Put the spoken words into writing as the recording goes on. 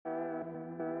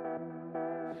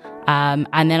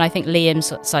And then I think Liam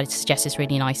decided to suggest this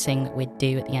really nice thing that we'd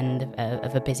do at the end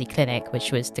of a busy clinic,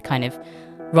 which was to kind of,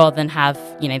 rather than have,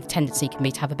 the tendency can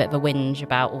be to have a bit of a whinge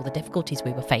about all the difficulties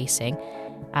we were facing,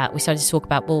 we started to talk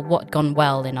about, well, what had gone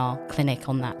well in our clinic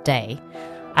on that day.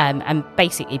 And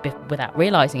basically, without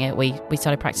realising it, we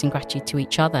started practising gratitude to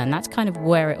each other, and that's kind of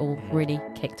where it all really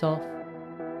kicked off.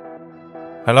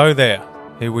 Hello there,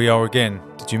 here we are again.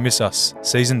 Did you miss us?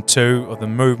 Season 2 of the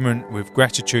Movement with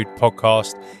Gratitude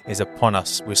podcast is upon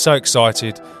us. We're so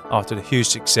excited after the huge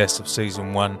success of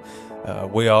Season 1.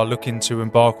 We are looking to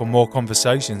embark on more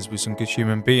conversations with some good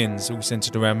human beings, all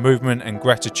centred around movement and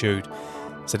gratitude.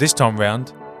 So this time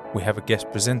round, we have a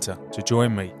guest presenter to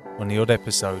join me on the odd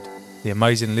episode, the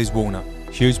amazing Liz Warner,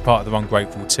 huge part of the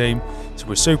Ungrateful team. So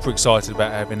we're super excited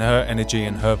about having her energy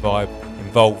and her vibe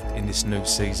involved in this new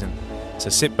season. So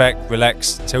sit back,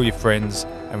 relax, tell your friends,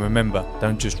 and remember,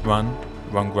 don't just run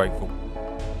grateful.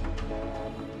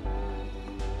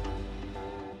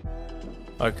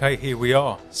 Okay, here we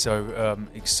are. So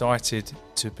excited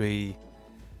to be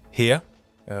here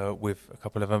with a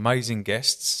couple of amazing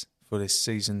guests for this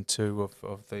season 2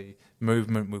 of the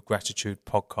Movement with Gratitude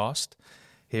podcast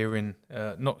here in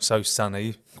not so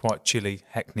sunny, quite chilly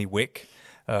Hackney Wick,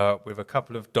 with a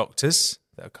couple of doctors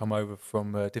that have come over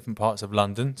from different parts of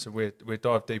London. So we'll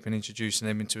dive deep in introducing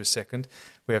them into a second.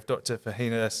 We have Dr.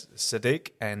 Fahina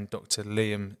Sadiq and Dr.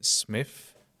 Liam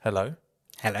Smith. Hello.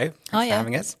 Hello. Thanks for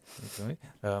having us. Okay.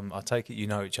 I take it you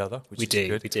know each other, which is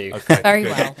good. We do. Okay, Very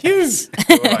good. well.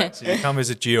 All right, so you come as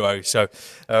a duo. So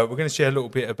we're going to share a little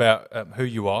bit about who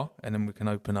you are, and then we can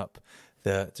open up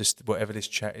just whatever this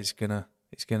chat is gonna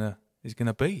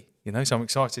be. So I'm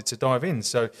excited to dive in.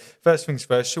 So first things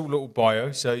first, short little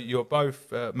bio. So you're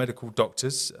both medical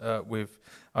doctors with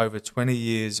over 20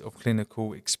 years of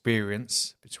clinical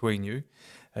experience between you.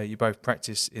 You both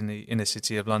practice in the inner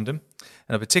city of London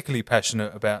and are particularly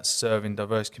passionate about serving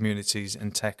diverse communities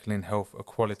and tackling health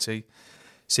equality.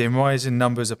 Seeing rising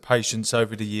numbers of patients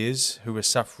over the years who are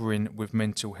suffering with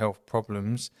mental health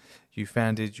problems, you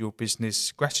founded your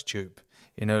business Gratitude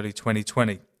in early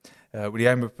 2020. With the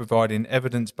aim of providing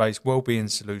evidence-based wellbeing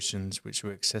solutions which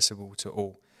are accessible to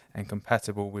all and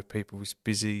compatible with people's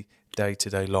busy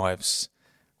day-to-day lives.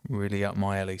 Really up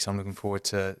my alley, so I'm looking forward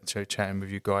to chatting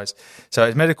with you guys. So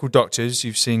as medical doctors,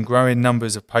 you've seen growing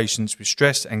numbers of patients with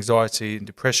stress, anxiety and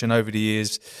depression over the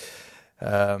years.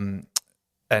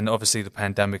 And obviously the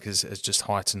pandemic has just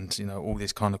heightened, all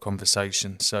this kind of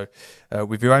conversation. So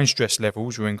with your own stress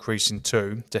levels, you're increasing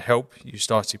too. To help, you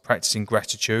started practicing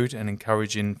gratitude and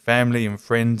encouraging family and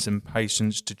friends and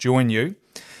patients to join you.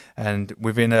 And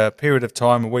within a period of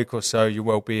time, a week or so, your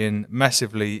well-being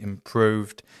massively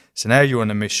improved. So now you're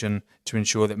on a mission to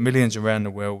ensure that millions around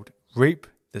the world reap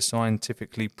the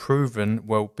scientifically proven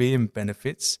well-being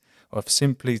benefits of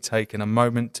simply taking a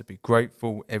moment to be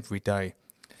grateful every day.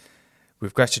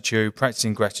 With gratitude,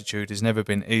 practicing gratitude has never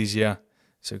been easier.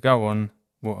 So go on,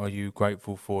 what are you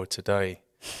grateful for today?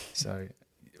 So,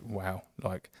 wow,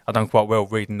 I've done quite well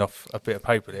reading off a bit of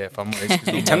paper there, if I'm honest.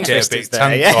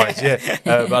 Tongue-tied,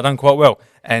 but I've done quite well.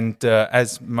 And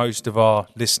as most of our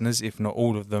listeners, if not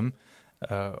all of them,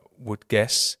 would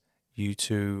guess, you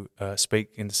two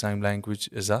speak in the same language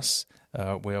as us.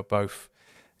 We are both,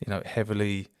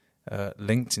 heavily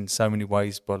linked in so many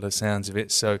ways by the sounds of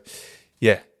it. So,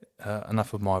 yeah.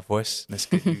 Enough of my voice. Let's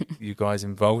get you guys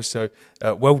involved. So,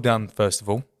 well done, first of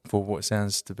all, for what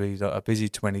sounds to be a busy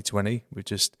 2020. We're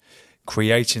just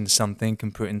creating something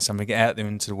and putting something out there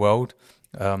into the world.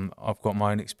 I've got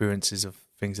my own experiences of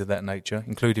things of that nature,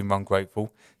 including Run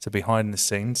Grateful. So behind the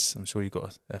scenes, I'm sure you've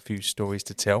got a few stories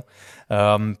to tell.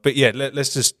 But yeah,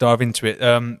 let's just dive into it.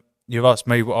 You've asked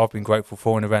me what I've been grateful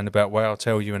for in a roundabout way. I'll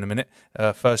tell you in a minute.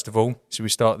 First of all, should we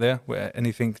start there?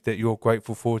 Anything that you're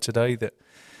grateful for today that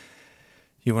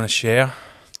you want to share?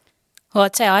 Well,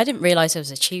 I'd say I didn't realise there was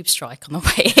a tube strike on the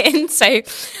way in. So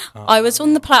I was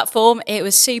on the platform. It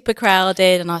was super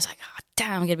crowded. And I was like, oh,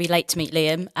 damn, I'm going to be late to meet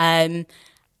Liam.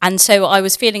 And so I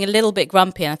was feeling a little bit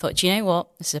grumpy. And I thought, do you know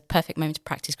what? This is a perfect moment to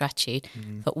practice gratitude.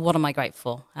 But what am I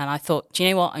grateful for? And I thought, do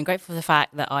you know what? I'm grateful for the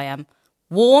fact that I am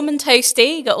warm and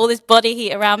toasty, got all this body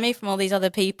heat around me from all these other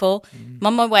people. I'm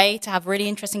on my way to have really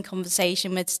interesting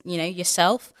conversation with,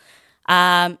 yourself.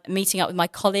 Meeting up with my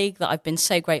colleague that I've been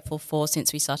so grateful for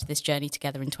since we started this journey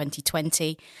together in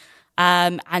 2020.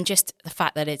 And just the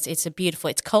fact that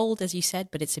it's cold, as you said,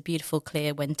 but it's a beautiful,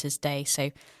 clear winter's day.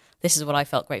 So this is what I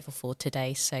felt grateful for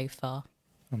today so far.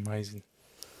 Amazing.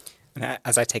 And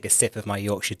as I take a sip of my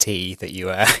Yorkshire tea that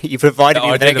you provided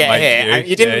me when I get here,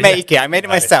 you didn't make it. I made it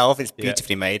myself. It's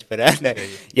beautifully made, but I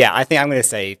think I'm going to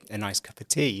say a nice cup of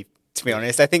tea. to be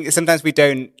honest. I think sometimes we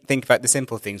don't think about the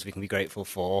simple things we can be grateful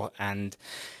for. And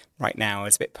right now, I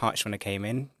was a bit parched when I came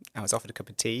in. I was offered a cup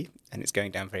of tea, and it's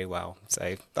going down very well.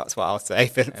 So that's what I'll say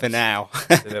for now.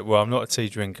 Well, I'm not a tea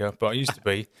drinker, but I used to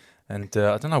be. And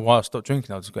I don't know why I stopped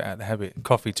drinking. I just got out of the habit.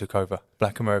 Coffee took over.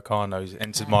 Black Americanos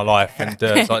entered my life, and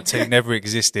it's like tea never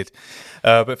existed.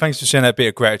 But thanks for sharing that bit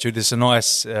of gratitude. It's a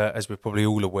nice, as we're probably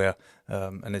all aware,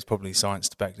 and there's probably science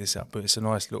to back this up, but it's a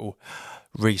nice little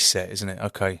reset, isn't it?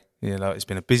 Okay, it's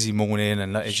been a busy morning,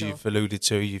 and as you've alluded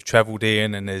to, you've travelled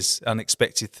in, and there's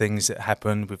unexpected things that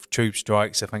happen with tube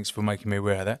strikes. So thanks for making me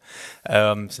aware of that.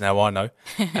 So now I know,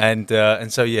 and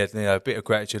so a bit of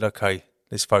gratitude. Okay.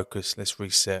 Let's focus, let's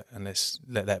reset, and let's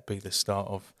let that be the start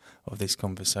of this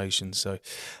conversation. So,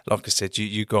 like I said,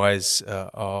 you guys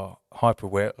are hyper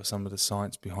aware of some of the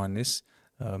science behind this.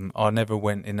 I never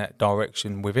went in that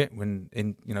direction with it when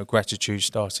gratitude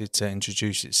started to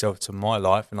introduce itself to my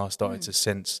life, and I started to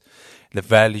sense the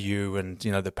value and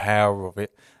the power of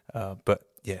it. But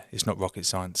yeah, it's not rocket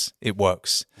science. It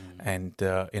works, and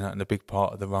and a big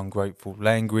part of the Ungrateful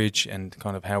language and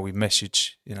kind of how we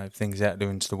message things out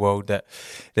there into the world, that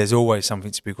there's always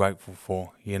something to be grateful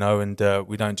for, and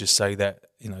we don't just say that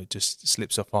just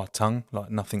slips off our tongue like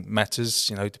nothing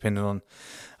matters, depending on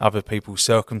other people's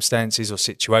circumstances or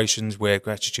situations where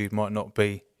gratitude might not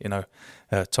be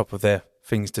top of their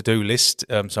things to do list.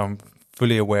 So I'm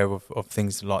fully aware of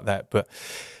things like that, but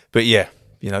yeah.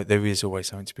 There is always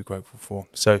something to be grateful for.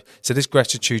 So this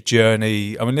gratitude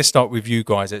journey, I mean, let's start with you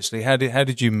guys, actually. How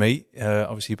did you meet?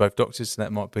 Obviously, you're both doctors, so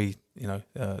that might be,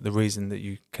 the reason that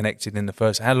you connected in the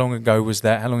first. How long ago was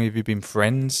that? How long have you been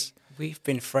friends? We've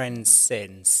been friends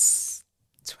since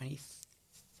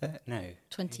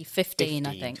 2015,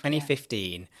 I think.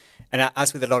 2015. And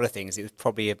as with a lot of things, it was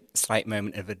probably a slight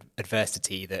moment of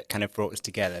adversity that kind of brought us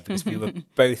together, because we were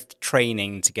both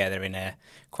training together in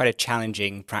quite a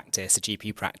challenging practice, a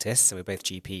GP practice. So we're both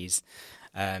GPs.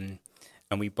 And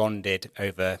we bonded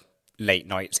over late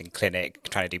nights in clinic,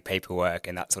 trying to do paperwork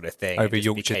and that sort of thing. Over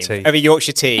Yorkshire tea. Over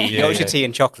Yorkshire tea. Yorkshire tea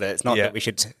and chocolate. It's not that we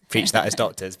should preach that as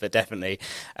doctors, but definitely.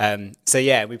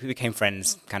 We became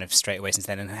friends kind of straight away since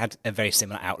then, and had a very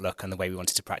similar outlook on the way we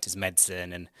wanted to practice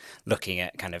medicine and looking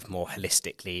at kind of more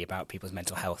holistically about people's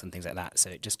mental health and things like that.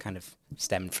 So it just kind of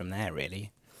stemmed from there,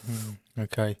 really.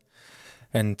 Okay.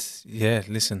 And yeah,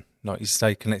 listen, like you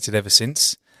stay connected ever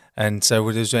since. And so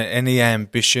was there any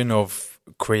ambition of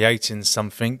creating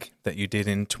something that you did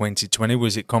in 2020?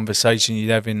 Was it conversation you'd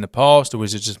have in the past, or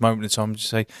was it just a moment of time to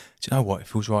say, do you know what, it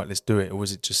feels right, let's do it? Or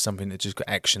was it just something that just got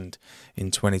actioned in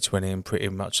 2020 and pretty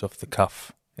much off the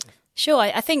cuff? Sure,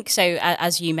 I think so.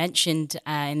 As you mentioned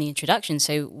in the introduction,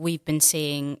 so we've been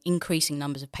seeing increasing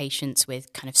numbers of patients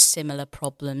with kind of similar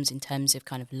problems in terms of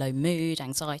kind of low mood,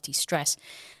 anxiety, stress.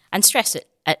 And stress,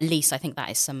 at least, I think that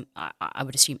is I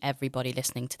would assume everybody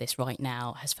listening to this right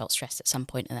now has felt stressed at some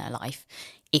point in their life,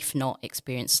 if not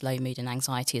experienced low mood and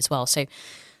anxiety as well. So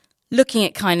looking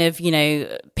at kind of,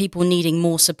 people needing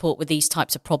more support with these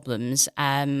types of problems,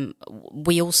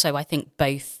 we also, I think,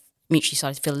 both mutually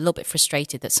started to feel a little bit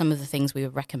frustrated that some of the things we were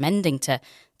recommending to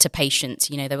patients,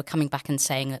 they were coming back and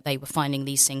saying that they were finding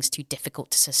these things too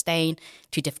difficult to sustain,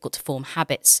 too difficult to form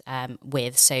habits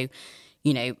with. So,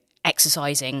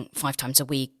 exercising 5 times a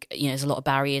week, there's a lot of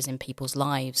barriers in people's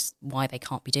lives why they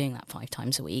can't be doing that 5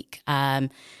 times a week.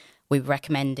 We were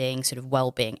recommending sort of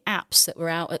well-being apps that were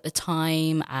out at the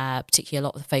time, particularly a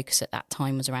lot of the focus at that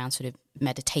time was around sort of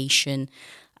meditation,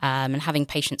 and having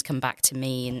patients come back to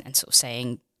me and sort of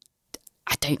saying,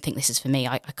 I don't think this is for me.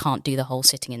 I can't do the whole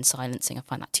sitting in silencing. I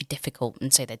find that too difficult.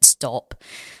 And so they'd stop.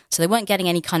 So they weren't getting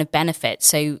any kind of benefit.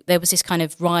 So there was this kind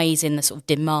of rise in the sort of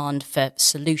demand for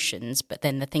solutions, but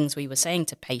then the things we were saying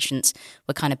to patients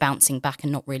were kind of bouncing back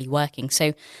and not really working.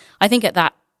 So I think at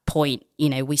that point,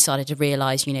 we started to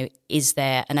realise, is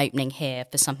there an opening here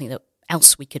for something that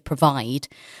else we could provide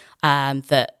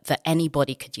that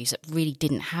anybody could use, that really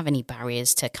didn't have any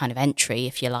barriers to kind of entry,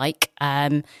 if you like.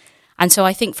 And so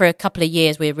I think for a couple of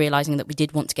years we were realising that we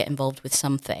did want to get involved with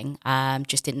something,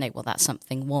 just didn't know what that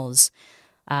something was.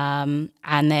 And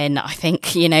then I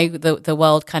think, the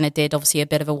world kind of did obviously a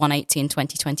bit of a 180 in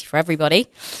 2020 for everybody.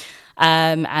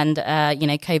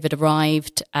 COVID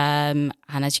arrived. And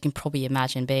as you can probably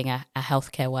imagine, being a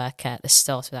healthcare worker at the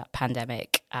start of that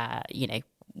pandemic,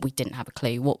 we didn't have a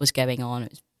clue what was going on.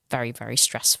 It was very, very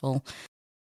stressful.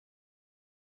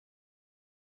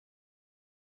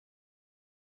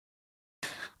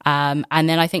 And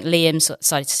then I think Liam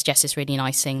started to suggest this really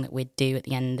nice thing that we'd do at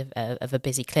the end of a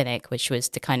busy clinic, which was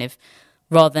to kind of,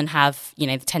 rather than have,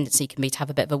 the tendency can be to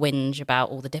have a bit of a whinge about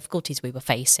all the difficulties we were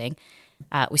facing,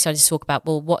 we started to talk about,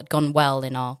 well, what had gone well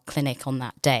in our clinic on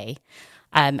that day.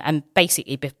 And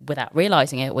basically, without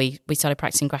realising it, we started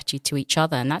practicing gratitude to each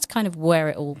other. And that's kind of where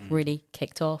it all really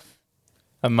kicked off.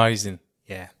 Amazing.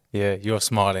 Yeah. Yeah, you're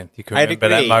smiling. You can I'd remember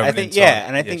agree. that moment I think, in time.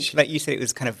 and I think, like you said, it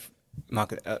was kind of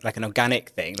like an organic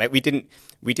thing. Like we didn't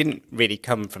really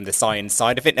come from the science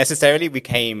side of it necessarily. We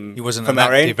came wasn't from an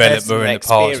our app own developer personal in the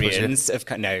past, was you? experience of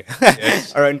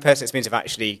Yes. our own personal experience of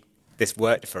actually this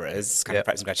worked for us, kind of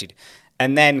practicing gratitude,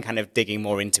 and then kind of digging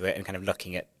more into it and kind of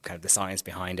looking at kind of the science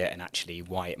behind it and actually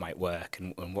why it might work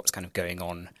and what's kind of going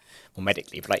on more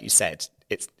medically. But like you said,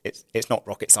 it's not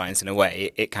rocket science in a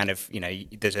way. It kind of,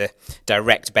 there's a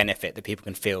direct benefit that people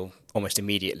can feel almost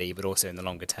immediately, but also in the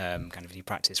longer term, kind of if you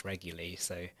practice regularly.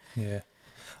 So yeah.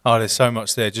 Oh, there's so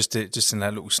much there. Just in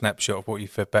that little snapshot of what you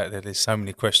fed back there. There's so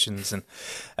many questions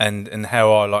and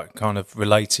how I like kind of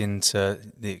relating to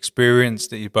the experience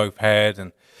that you both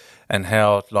had and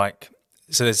how like.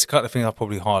 So there's a couple of things I'll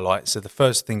probably highlight. So the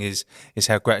first thing is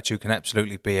how gratitude can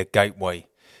absolutely be a gateway,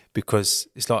 because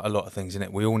it's like a lot of things, isn't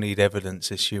it? We all need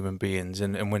evidence as human beings,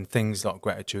 and when things like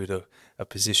gratitude are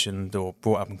positioned or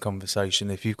brought up in conversation,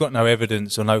 if you've got no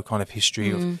evidence or no kind of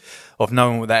history of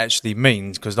knowing what that actually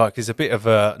means, because like it's a bit of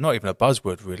a, not even a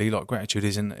buzzword really, like gratitude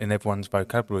isn't in everyone's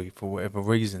vocabulary for whatever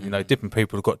reason. Different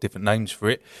people have got different names for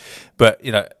it, but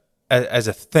as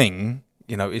a thing,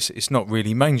 it's not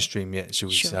really mainstream yet, shall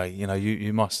we say?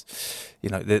 You must,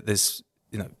 there's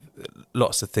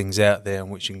lots of things out there in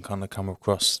which you can kind of come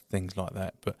across things like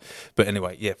that. But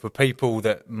anyway, yeah, for people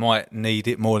that might need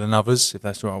it more than others, if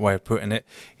that's the right way of putting it,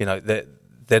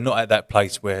 they're not at that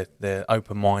place where they're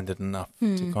open-minded enough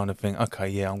to kind of think, okay,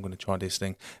 yeah, I'm going to try this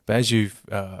thing. But as you've,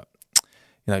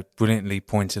 brilliantly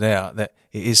pointed out, that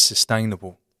it is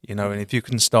sustainable, and if you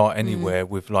can start anywhere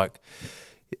with like.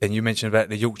 And you mentioned about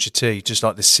the Yorkshire tea, just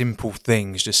like the simple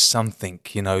things, just something,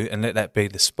 and let that be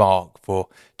the spark for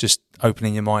just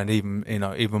opening your mind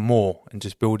even more and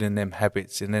just building them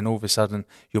habits. And then all of a sudden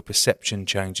your perception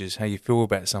changes, how you feel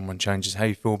about someone changes, how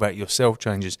you feel about yourself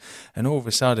changes. And all of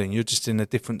a sudden you're just in a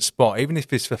different spot, even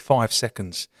if it's for 5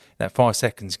 seconds. That 5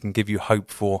 seconds can give you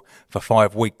hope for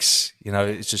 5 weeks.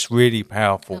 It's just really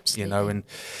powerful, Absolutely.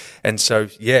 and so,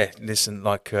 yeah, listen,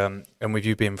 like, and with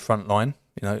you being frontline,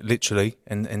 literally,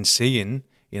 and seeing,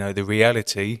 the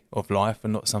reality of life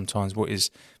and not sometimes what is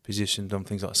positioned on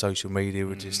things like social media,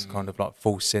 which is kind of like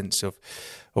false sense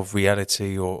of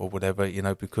reality or whatever,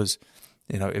 because,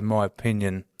 in my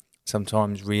opinion,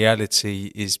 sometimes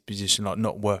reality is positioned like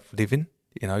not worth living,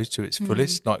 to its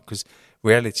fullest, like, because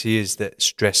reality is that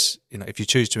stress, if you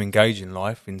choose to engage in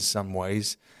life in some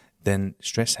ways, then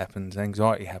stress happens,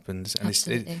 anxiety happens, and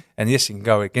yes, it can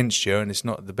go against you, and it's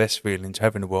not the best feeling to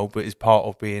have in the world, but it's part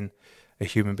of being a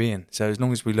human being. So as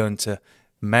long as we learn to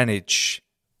manage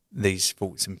these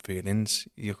thoughts and feelings,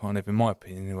 you're kind of, in my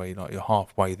opinion anyway, like you're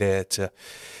halfway there to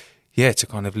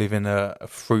kind of live in a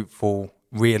fruitful,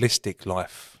 realistic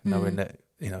life, knowing that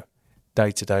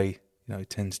day to day,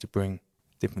 tends to bring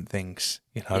different things,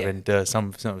 and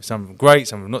some of them great,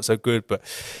 some of them not so good, but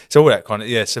it's all that kind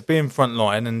of, so being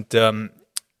frontline and,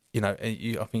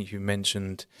 I think you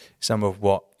mentioned some of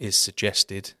what is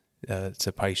suggested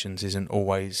to patients isn't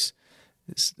always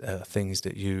things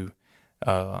that you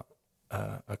I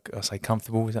say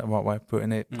comfortable, is that the right way of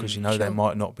putting it? Because sure. They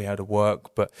might not be able to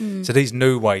work, but so these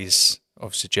new ways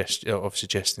of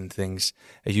suggesting things,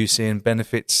 are you seeing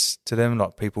benefits to them,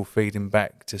 like people feeding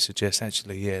back to suggest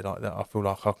actually, like that, I feel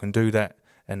like I can do that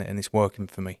and it's working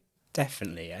for me?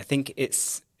 Definitely. I think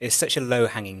it's such a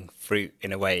low-hanging fruit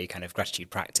in a way, kind of gratitude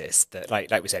practice, that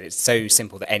like we said, it's so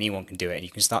simple that anyone can do it, and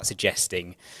you can start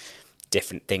suggesting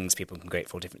different things people can be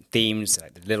grateful for, different themes,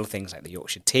 like the little things like the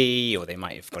Yorkshire tea, or they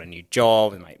might have got a new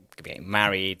job, they might be getting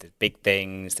married, the big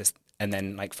things, and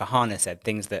then like Farhana said,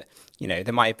 things that,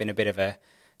 there might have been a bit of a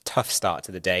tough start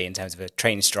to the day in terms of a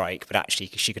train strike, but actually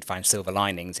she could find silver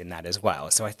linings in that as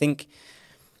well. So I think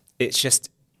it's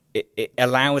just, it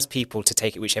allows people to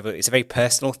take it it's a very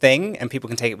personal thing, and people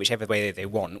can take it whichever way they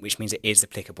want, which means it is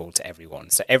applicable to everyone.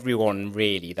 So everyone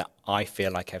really that I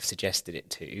feel like I've suggested it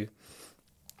to,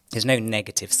 there's no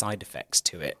negative side effects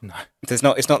to it. No. It's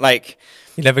not like...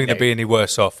 You're never going to be any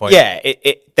worse off, are you? Yeah,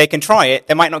 they can try it.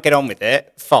 They might not get on with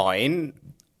it. Fine.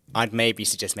 I'd maybe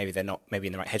suggest maybe they're not maybe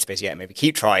in the right headspace yet. Maybe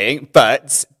keep trying.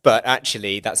 But but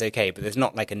actually that's okay. But there's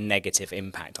not like a negative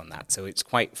impact on that. So it's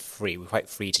quite free. We're quite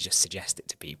free to just suggest it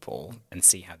to people and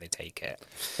see how they take it.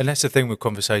 And that's the thing with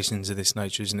conversations of this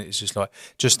nature, isn't it? It's just like,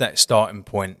 just that starting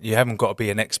point. You haven't got to be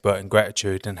an expert in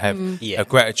gratitude and have a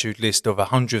gratitude list of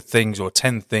 100 things or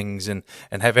 10 things and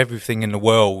have everything in the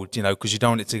world, you know, because you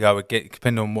don't want it to go again,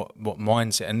 depending on what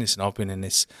mindset. And listen, I've been in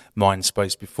this mind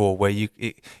space before where you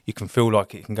can feel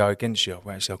like it can go against you.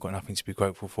 Well, actually, I've got nothing to be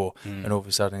grateful for. And all of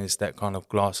a sudden it's that kind of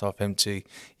glass half empty.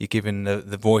 You're giving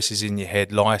the voices in your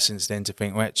head license then to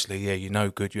think, well, actually, yeah, you're no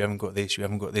good. You haven't got this. You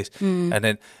haven't got this. And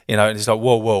then, you know, and it's like,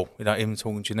 whoa, you know, even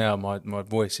talking to you now, my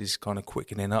voice is kind of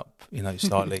quickening up, you know,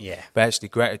 slightly. But actually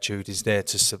gratitude is there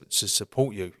to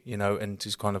support you, you know, and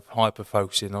just kind of hyper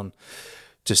focusing on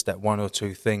just that one or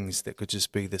two things that could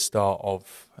just be the start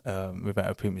of, without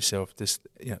repeating myself, just,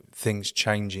 you know, things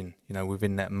changing, you know,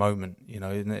 within that moment, you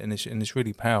know, and it's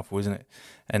really powerful, isn't it?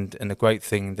 And the great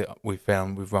thing that we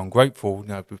found with Run Grateful, you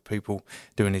know, with people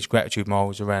doing these gratitude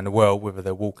miles around the world, whether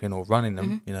they're walking or running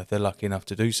them, you know, if they're lucky enough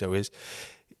to do so, is,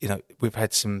 you know, we've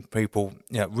had some people,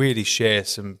 you know, really share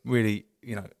some really,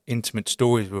 you know, intimate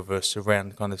stories with us around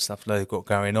the kind of stuff they've got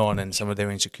going on and some of their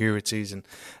insecurities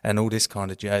and all this kind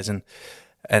of jazz.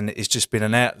 And it's just been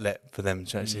an outlet for them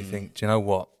to actually think, do you know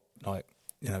what, like,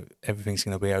 you know, everything's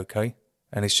going to be okay.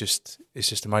 And it's just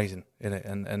amazing, isn't it?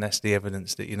 And that's the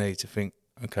evidence that you need to think,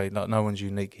 okay, like, no one's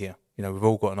unique here. You know, we've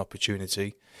all got an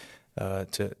opportunity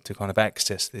to kind of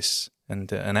access this. And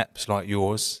apps like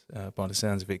yours, by the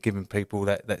sounds of it, giving people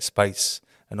that space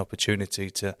and opportunity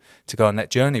to go on that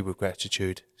journey with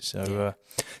gratitude. So,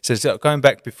 so going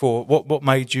back before, what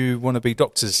made you want to be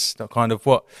doctors? That kind of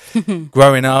what,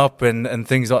 growing up and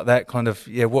things like that. Kind of,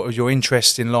 what was your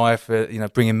interest in life? You know,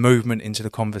 bringing movement into the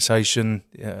conversation,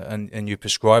 and you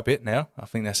prescribe it now. I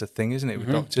think that's a thing, isn't it, with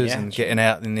doctors and getting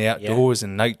out in the outdoors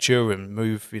and nature and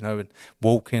move, you know, and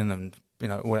walking and, you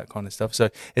know, all that kind of stuff. So,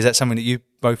 is that something that you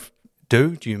both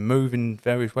do you move in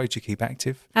various ways? Do you keep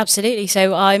active? Absolutely.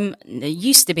 So I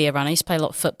used to be a runner. I used to play a lot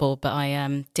of football, but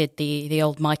I did the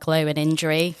old Michael Owen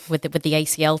injury with the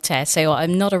ACL tear. So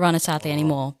I'm not a runner sadly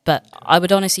anymore. But I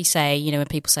would honestly say, you know, when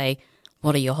people say,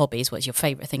 "What are your hobbies? What's your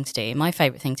favourite thing to do?" My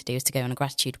favourite thing to do is to go on a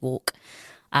gratitude walk.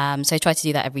 So I try to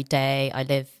do that every day. I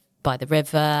live by the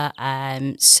river,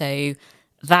 so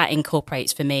that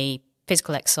incorporates for me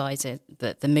physical exercise,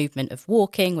 the movement of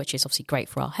walking, which is obviously great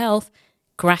for our health.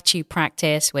 Gratitude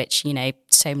practice, which, you know,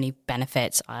 so many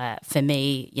benefits. For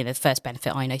me, you know, the first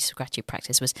benefit I noticed with gratitude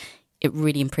practice was it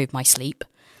really improved my sleep.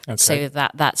 Okay. So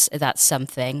that's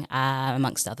something,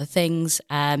 amongst other things.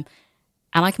 And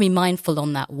I can be mindful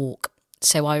on that walk.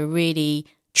 So I really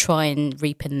try and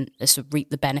reap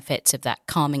the benefits of that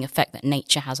calming effect that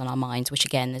nature has on our minds, which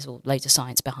again, there's loads of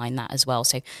science behind that as well.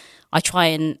 So I try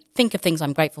and think of things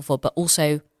I'm grateful for, but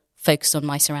also focus on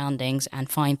my surroundings and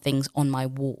find things on my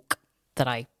walk that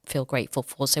I feel grateful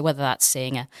for. So whether that's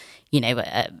seeing a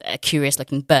curious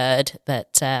looking bird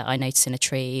that I notice in a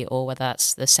tree, or whether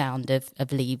that's the sound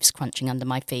of leaves crunching under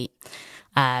my feet,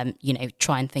 you know,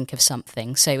 try and think of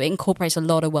something. So it incorporates a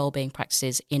lot of wellbeing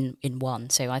practices in one.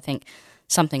 So I think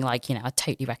something like, you know, I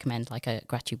totally recommend like a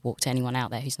gratitude walk to anyone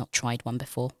out there who's not tried one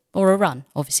before, or a run,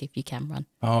 obviously, if you can run.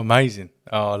 Oh, amazing.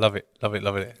 Oh, I love it.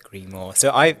 Agree more.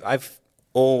 So I've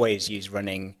always used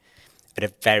running at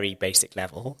a very basic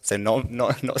level, so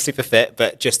not super fit,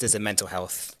 but just as a mental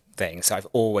health thing. So I've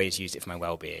always used it for my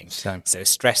well-being. Same. So a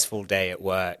stressful day at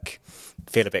work,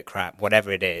 feel a bit crap,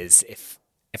 whatever it is, if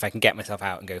I can get myself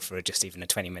out and go for just even a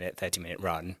 20-minute, 30-minute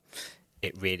run,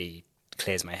 it really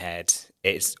clears my head.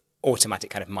 It's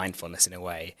automatic kind of mindfulness in a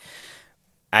way.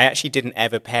 I actually didn't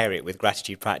ever pair it with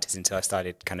gratitude practice until I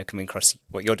started kind of coming across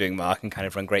what you're doing, Mark, and kind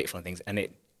of Run Grateful and things. And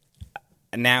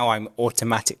now I'm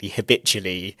automatically,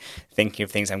 habitually thinking of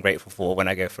things I'm grateful for when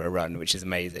I go for a run, which is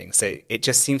amazing. So it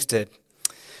just seems to,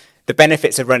 the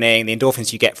benefits of running, the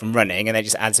endorphins you get from running, and it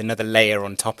just adds another layer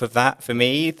on top of that for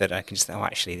me, that I can just,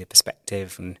 actually the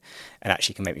perspective and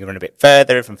actually can make me run a bit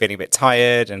further if I'm feeling a bit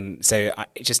tired. And so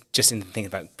it just in thinking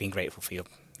about being grateful for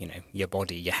your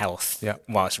body, your health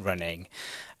whilst running.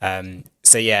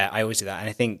 So yeah, I always do that. And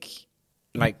I think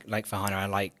like for Hannah, I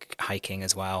like hiking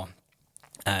as well.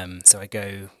 So I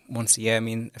go once a year. I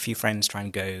mean, a few friends try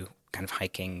and go kind of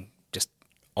hiking just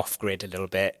off grid a little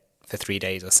bit for 3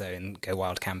 days or so and go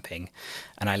wild camping.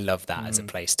 And I love that as a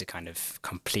place to kind of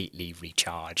completely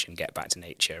recharge and get back to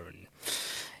nature. And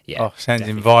yeah. Oh, sounds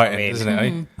inviting, doesn't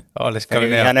it? Eh? Oh, let's go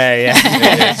now. I know,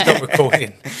 yeah. Stop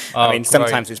recording. I mean,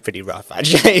 sometimes it's pretty rough,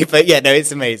 actually. But yeah, no,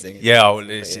 it's amazing. Yeah, well,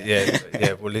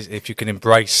 well, if you can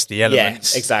embrace the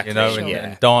elements, exactly, you know,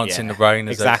 and dance in the rain,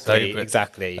 as exactly, they say.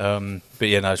 Exactly. But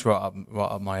yeah, no, it's right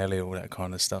up my alley, all that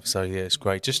kind of stuff. So yeah, it's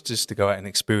great just to go out and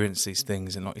experience these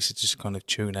things, and like you said, just kind of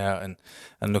tune out and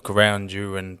look around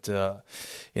you. And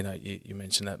you know, you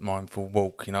mentioned that mindful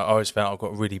walk. You know, I always found I've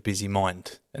got a really busy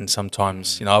mind, and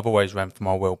sometimes you know I've always ran for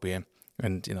my well-being,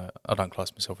 and you know I don't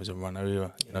class myself as a runner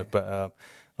either. You know, but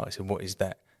like I said, what is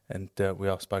that? And we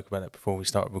all spoke about that before we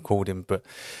started recording, but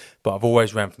I've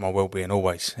always ran for my well-being,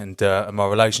 always, and my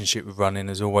relationship with running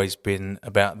has always been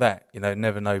about that. You know,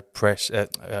 never no pressure,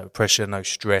 no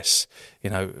stress. You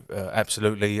know,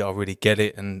 absolutely, I really get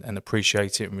it and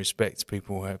appreciate it and respect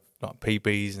people who have like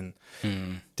PBs and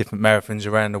different marathons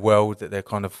around the world that their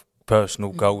kind of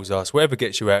personal goals are. So whatever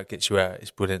gets you out.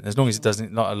 It's brilliant. As long as it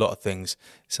doesn't, like a lot of things,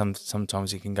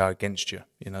 sometimes it can go against you.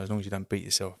 You know, as long as you don't beat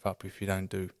yourself up if you don't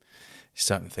do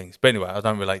certain things. But anyway, I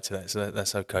don't relate to that, so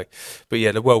that's okay. But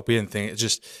yeah, the well-being thing, it's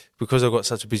just because I've got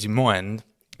such a busy mind,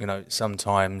 you know,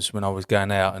 sometimes when I was going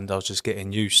out and I was just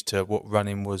getting used to what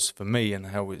running was for me and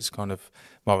how it's kind of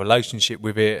my relationship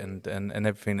with it and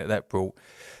everything that brought,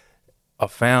 I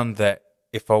found that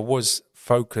if I was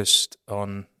focused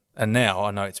on, and now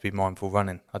I know it to be mindful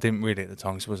running. I didn't really at the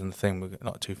time, because it wasn't a thing,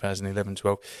 like 2011,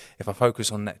 12. If I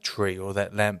focus on that tree or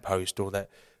that lamppost or that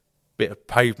bit of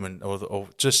pavement or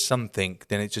just something,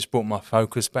 then it just brought my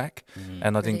focus back,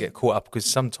 and I didn't get caught up, because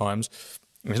sometimes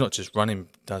it's not just running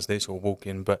does this or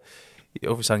walking, but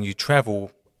all of a sudden you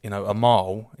travel, you know, a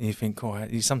mile and you think, oh,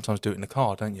 you sometimes do it in the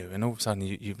car, don't you? And all of a sudden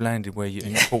you've landed where you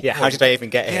thought, how did I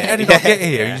even get here? Yeah, how did I get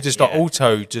here? You just like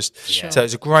auto so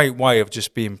it's a great way of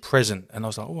just being present. And I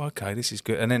was like, oh, okay, this is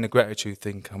good. And then the gratitude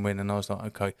thing come in, and I was like,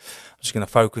 okay, I'm just going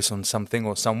to focus on something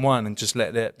or someone and just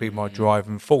let that be my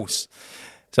driving force.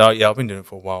 So yeah, I've been doing it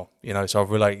for a while, you know. So I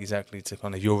relate exactly to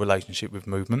kind of your relationship with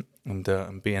movement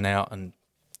and being out, and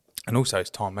also it's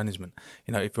time management.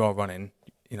 You know, if you are running,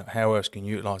 you know, how else can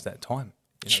you utilise that time?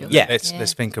 You know,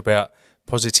 let's think about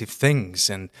positive things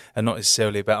and not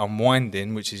necessarily about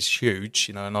unwinding, which is huge,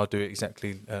 you know. And I do it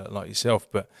exactly like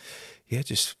yourself, but yeah,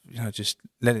 just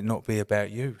let it not be about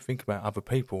you. Think about other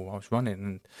people. I was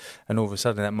running, and all of a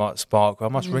sudden that might spark. I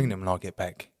must ring them when I get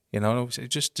back. You know,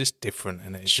 it's just different,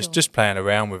 and it's just playing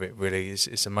around with it. Really,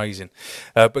 it's amazing.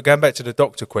 But going back to the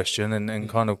doctor question and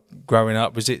kind of growing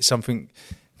up, was it something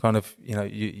kind of, you know,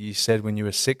 you said when you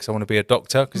were 6, I want to be a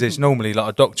doctor, because it's normally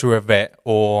like a doctor, a vet,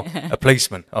 or a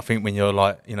policeman. I think when you're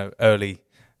like, you know, early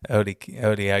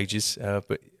ages,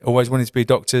 but always wanted to be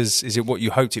doctors. Is it what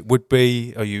you hoped it would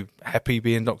be? Are you happy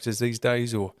being doctors these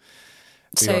days, or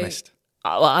be honest?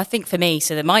 Well, I think for me,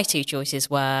 my two choices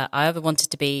were I either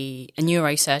wanted to be a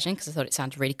neurosurgeon because I thought it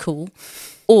sounded really cool,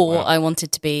 or I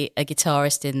wanted to be a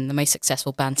guitarist in the most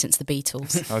successful band since the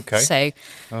Beatles. Okay. So,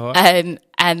 right.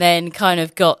 And then kind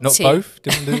of got not to... both?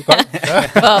 Didn't do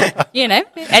both? Well, you know,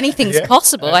 anything's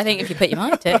possible, I think, if you put your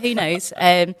mind to it. Who knows?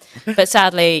 But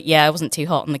sadly, yeah, I wasn't too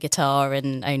hot on the guitar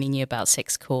and only knew about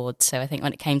 6 chords. So I think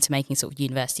when it came to making sort of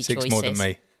university 6 choices... more than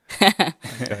me.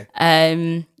 Okay.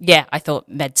 Yeah, I thought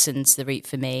medicine's the route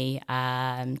for me.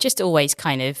 Just always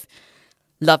kind of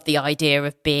loved the idea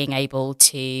of being able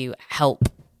to help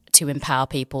to empower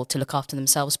people to look after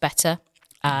themselves better.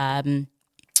 And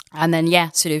then,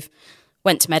 sort of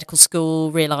went to medical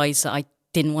school, realised that I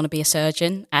didn't want to be a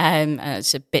surgeon.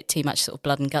 It's a bit too much sort of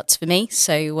blood and guts for me.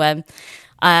 So,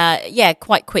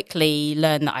 quite quickly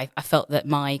learned that I felt that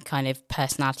my kind of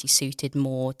personality suited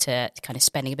more to kind of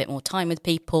spending a bit more time with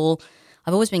people.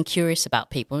 I've always been curious about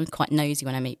people. I'm quite nosy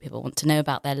when I meet people. I want to know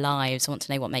about their lives. I want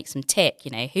to know what makes them tick,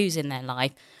 you know, who's in their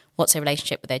life, what's their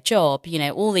relationship with their job, you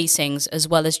know, all these things, as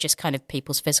well as just kind of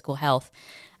people's physical health.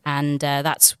 And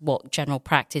that's what general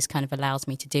practice kind of allows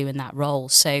me to do in that role.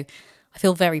 So I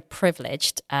feel very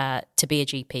privileged to be a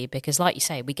GP because, like you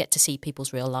say, we get to see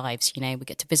people's real lives. You know, we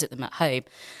get to visit them at home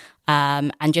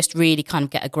and just really kind of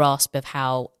get a grasp of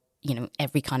how, you know,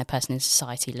 every kind of person in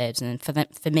society lives. And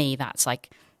for me, that's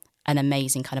like an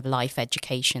amazing kind of life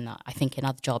education that I think in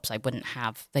other jobs I wouldn't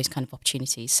have those kind of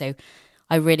opportunities. So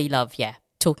I really love,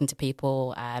 talking to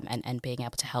people and being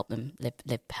able to help them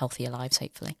live healthier lives,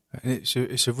 hopefully.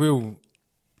 It's a real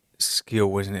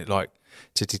skill, isn't it? Like,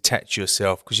 to detach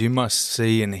yourself, because you must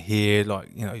see and hear, like,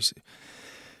 you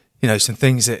know, some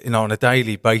things that, you know, on a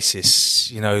daily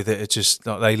basis, you know, that are just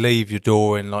like they leave your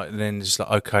door and like then it's like,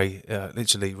 okay,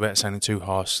 literally without sounding too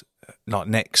harsh, like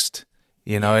next,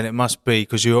 you know. And it must be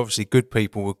because you're obviously good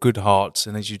people with good hearts,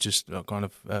 and as you just kind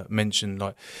of mentioned,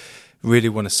 like really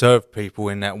want to serve people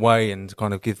in that way and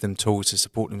kind of give them tools to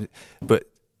support them, but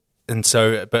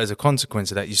as a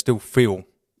consequence of that, you still feel,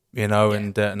 you know,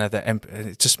 and have that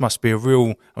it just must be a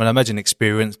real, I mean, I imagine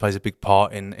experience plays a big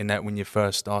part in that when you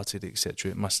first started,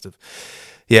 etc. It must have,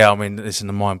 yeah, I mean, listen,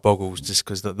 the mind boggles just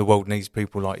because the world needs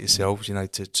people like yourselves, you know,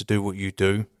 to do what you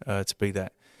do, to be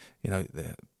that, you know,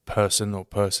 the person or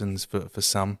persons for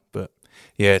some. But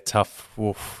yeah, tough.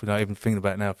 Oof, you know, even thinking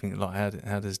about it now, thinking like,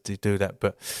 how does he do that?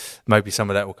 But maybe some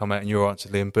of that will come out in your answer,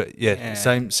 Liam. But yeah,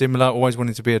 similar. Always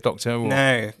wanted to be a doctor. Or?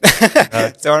 No.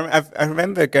 So I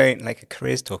remember going like a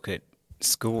careers talk at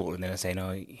school, and they were saying,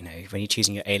 oh, you know, when you're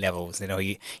choosing your A levels, they know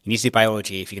you need to do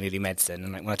biology if you're going to do medicine. And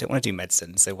I'm like, well, I don't want to do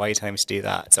medicine, so why are you telling me to do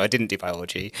that? So I didn't do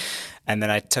biology, and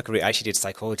then I actually did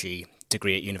psychology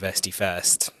degree at university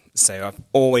first. So I've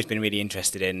always been really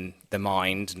interested in the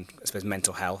mind and I suppose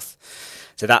mental health.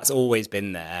 So that's always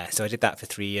been there. So I did that for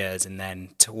 3 years, and then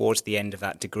towards the end of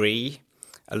that degree,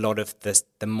 a lot of the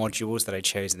modules that I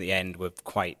chose at the end were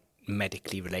quite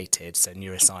medically related, so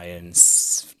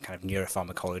neuroscience, kind of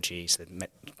neuropharmacology, so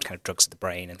kind of drugs of the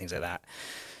brain and things like that.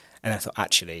 And I thought,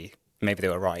 actually, maybe they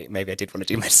were right. Maybe I did want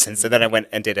to do medicine. So then I went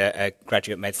and did a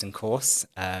graduate medicine course.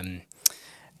 And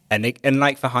like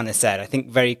Farhana said, I think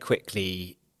very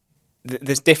quickly,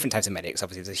 there's different types of medics.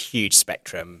 Obviously, there's a huge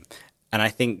spectrum. And I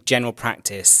think general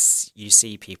practice, you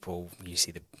see the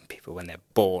people when they're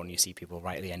born, you see people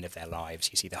right at the end of their lives,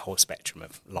 you see the whole spectrum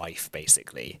of life,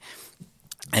 basically.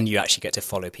 And you actually get to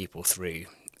follow people through.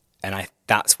 And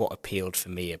that's what appealed for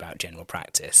me about general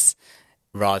practice,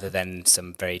 rather than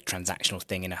some very transactional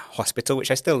thing in a hospital, which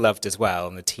I still loved as well,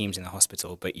 and the teams in the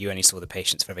hospital, but you only saw the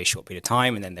patients for a very short period of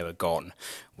time and then they were gone,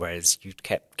 whereas you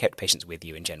kept patients with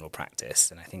you in general practice.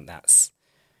 And I think that's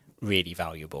really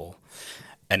valuable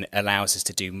and allows us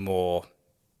to do more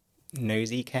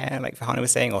nosy care, like Farhana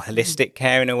was saying, or holistic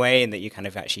care in a way, in that you kind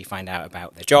of actually find out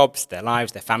about their jobs, their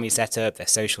lives, their family setup, their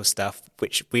social stuff,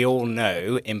 which we all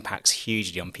know impacts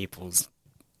hugely on people's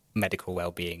medical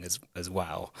well-being as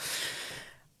well.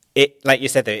 It, like you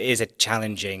said, though, it is a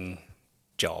challenging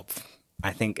job,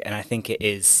 I think, and I think it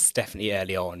is definitely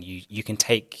early on. You can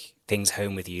take things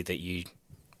home with you that you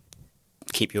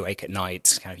keep you awake at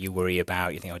night, kind of you worry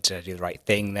about, you think, oh, did I do the right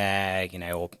thing there, you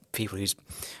know, or people whose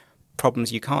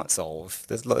problems you can't solve.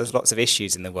 There's lots of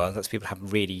issues in the world. Lots of people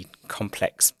have really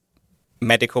complex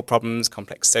medical problems,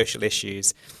 complex social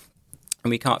issues,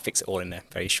 and we can't fix it all in a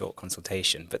very short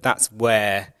consultation. But that's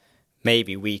where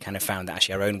maybe we kind of found that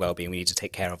actually our own well-being we need to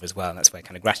take care of as well, and that's where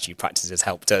kind of gratitude practice has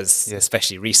helped us,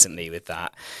 especially recently with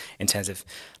that, in terms of,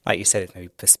 like you said, maybe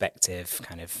perspective,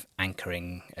 kind of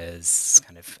anchoring as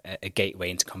kind of a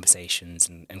gateway into conversations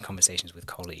and conversations with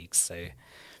colleagues. So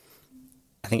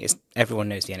I think everyone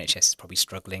knows the NHS is probably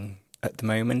struggling at the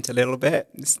moment a little bit.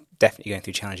 It's definitely going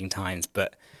through challenging times,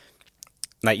 but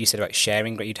like you said about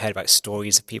sharing, you'd heard about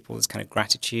stories of people's kind of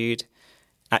gratitude.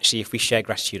 Actually, if we share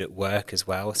gratitude at work as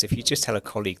well, so if you just tell a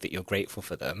colleague that you're grateful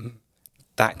for them,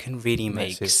 that can really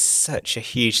make such a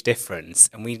huge difference.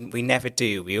 And we never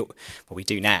do. We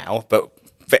do now, but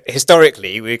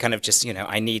historically, we kind of just, you know,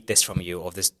 I need this from you, or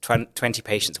there's 20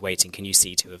 patients waiting, can you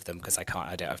see 2 of them because I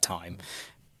don't have time.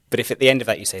 But if at the end of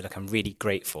that you say, look, I'm really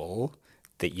grateful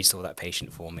that you saw that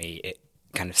patient for me, it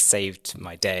kind of saved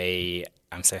my day,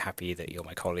 I'm so happy that you're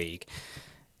my colleague,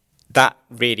 that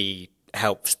really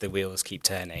helps the wheels keep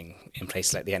turning in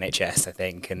places like the NHS, I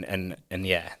think. And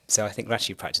yeah, so I think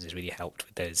gratitude practice has really helped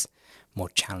with those more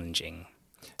challenging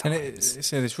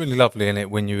times. And it's really lovely, isn't it,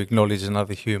 when you acknowledge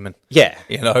another human? Yeah.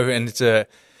 You know, and it's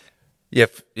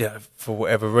for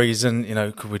whatever reason, you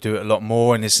know, could we do it a lot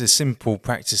more? And it's the simple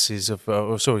practices of,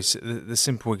 the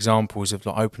simple examples of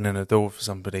like opening a door for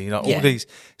somebody, like all these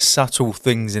subtle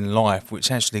things in life,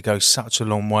 which actually go such a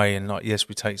long way. And like, yes,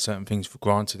 we take certain things for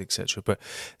granted, etc., but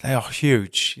they are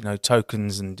huge, you know,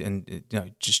 tokens and you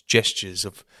know, just gestures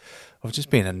of just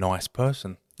being a nice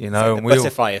person. You know, the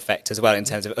butterfly effect as well, in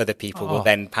terms of other people will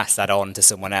then pass that on to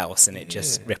someone else, and it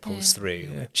just ripples through.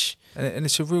 Yeah. Which and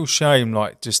it's a real shame,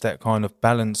 like just that kind of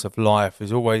balance of life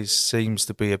is always seems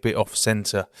to be a bit off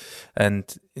centre,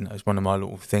 and you know, it's one of my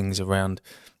little things around.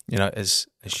 You know, as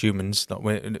humans, like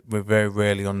we're very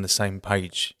rarely on the same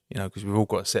page. You know, because we've all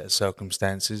got a set of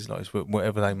circumstances, like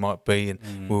whatever they might be,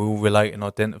 and we all relate and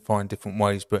identify in different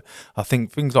ways. But I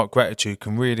think things like gratitude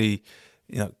can really,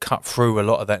 you know, cut through a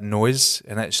lot of that noise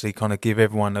and actually kind of give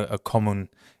everyone a common,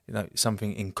 you know,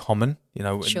 something in common, you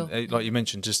know, Sure. and, like you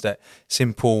mentioned, just that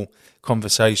simple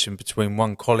conversation between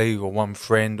one colleague or one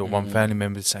friend or one family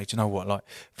member to say, do you know what, like,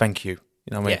 thank you.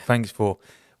 You know what I mean? Thanks for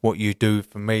what you do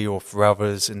for me or for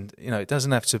others. And, you know, it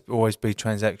doesn't have to always be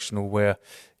transactional where,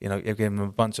 you know, you give them a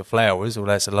bunch of flowers or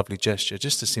that's a lovely gesture,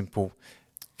 just a simple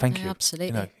thank you. Absolutely.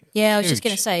 You know, yeah, I was just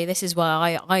going to say, this is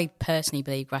why I personally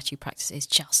believe gratitude practice is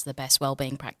just the best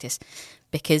wellbeing practice,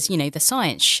 because, you know, the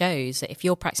science shows that if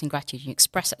you're practicing gratitude and you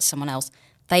express it to someone else,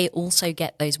 they also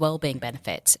get those well-being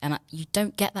benefits, and you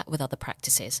don't get that with other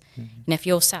practices. And if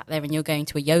you're sat there and you're going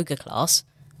to a yoga class,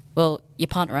 well, your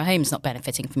partner at home is not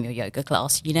benefiting from your yoga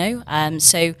class,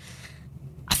 So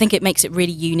I think it makes it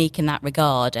really unique in that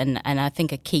regard, and I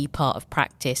think a key part of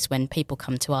practice when people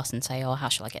come to us and say, oh, how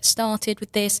shall I get started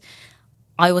with this?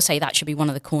 I will say that should be one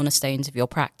of the cornerstones of your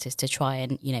practice, to try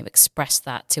and, express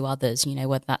that to others,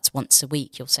 whether that's once a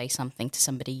week, you'll say something to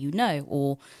somebody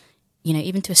or,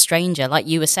 even to a stranger. Like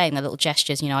you were saying, the little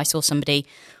gestures, I saw somebody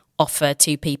offer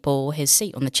two people his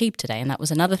seat on the tube today, and that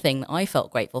was another thing that I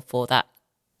felt grateful for, that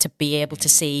to be able to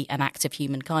see an act of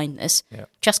human kindness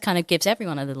just kind of gives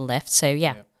everyone a little lift. So,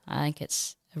 I think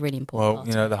it's a really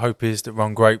important part. The hope is that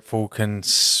Ron Grateful can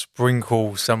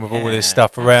sprinkle some of all this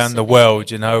stuff around the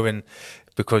world, and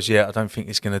because, I don't think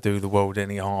it's going to do the world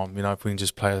any harm, if we can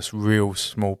just play a real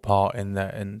small part in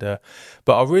that. And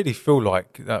but I really feel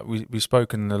like that we've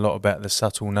spoken a lot about the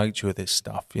subtle nature of this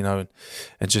stuff, and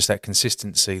just that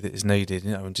consistency that is needed,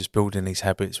 and just building these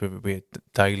habits, whether it be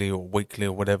daily or weekly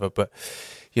or whatever. But,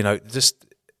 just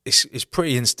it's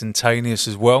pretty instantaneous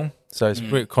as well. So it's a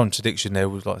bit of contradiction there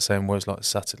with like saying words like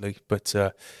subtly, but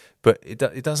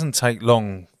it doesn't take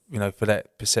long, for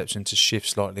that perception to shift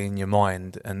slightly in your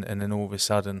mind, and then all of a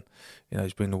sudden,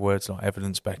 just bring the words like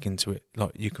evidence back into it.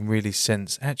 Like you can really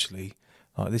sense actually,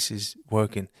 like this is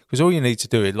working. Because all you need to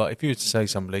do is, like if you were to say to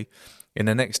somebody, in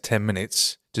the next 10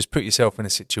 minutes, just put yourself in a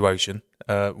situation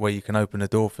where you can open a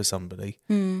door for somebody,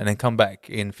 and then come back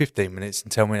in 15 minutes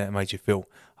and tell me how it made you feel.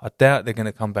 I doubt they're going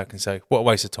to come back and say, what a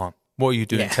waste of time. What are you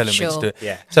doing telling me to do it?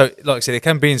 Yeah. So, like I said, it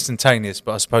can be instantaneous,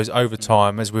 but I suppose over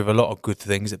time, as with a lot of good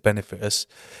things that benefit us,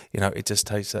 it just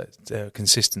takes that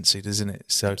consistency, doesn't it?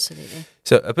 So, absolutely.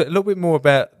 So a little bit more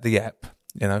about the app.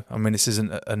 This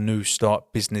isn't a new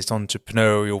start business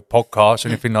entrepreneurial podcast or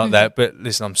anything like that, but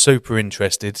listen, I'm super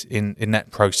interested in that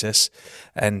process,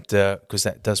 and because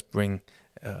that does bring...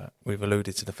 we've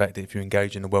alluded to the fact that if you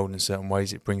engage in the world in certain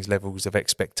ways, it brings levels of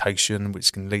expectation,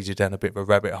 which can lead you down a bit of a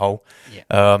rabbit hole.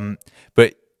 Yeah.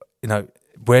 But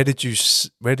where did you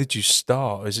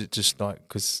start? Is it just like,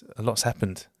 because a lot's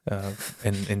happened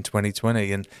in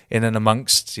 2020, and in and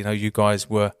amongst, you guys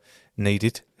were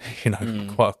needed,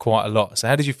 quite a lot. So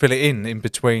how did you fill it in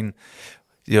between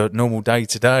your normal day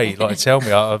to day? Like, tell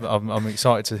me, I'm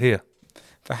excited to hear.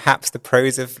 Perhaps the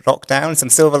pros of lockdown, some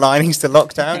silver linings to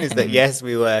lockdown, is that yes,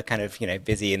 we were kind of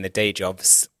busy in the day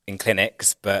jobs in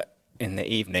clinics, but in the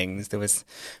evenings there was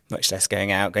much less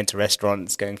going out, going to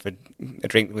restaurants, going for a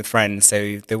drink with friends.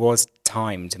 So there was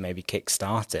time to maybe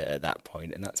kickstart it at that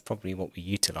point, and that's probably what we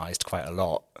utilised quite a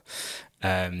lot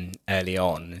early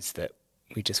on. Is that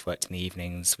we just worked in the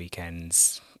evenings,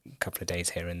 weekends, a couple of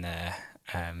days here and there.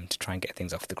 To try and get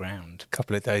things off the ground. A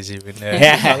couple of days here and there.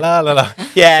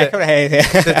 Yeah.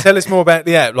 So tell us more about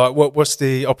the app. Like, what's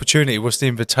the opportunity? What's the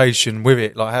invitation with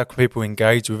it? Like, how can people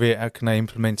engage with it? How can they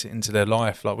implement it into their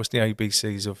life? Like, what's the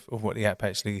ABCs of what the app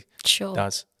actually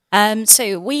does?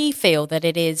 So we feel that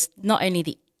it is not only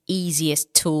the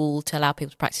easiest tool to allow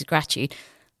people to practice gratitude,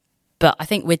 but I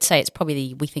think we'd say it's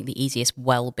probably the easiest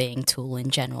well-being tool in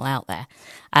general out there.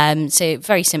 So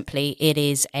very simply, it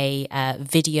is a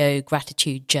video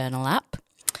gratitude journal app.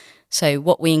 So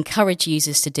what we encourage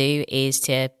users to do is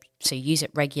to use it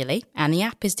regularly. And the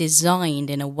app is designed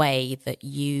in a way that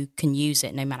you can use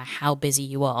it no matter how busy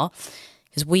you are.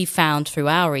 Because we found through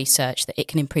our research that it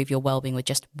can improve your well-being with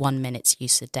just 1 minute's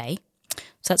use a day.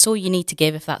 So that's all you need to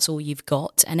give if that's all you've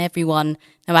got. And everyone,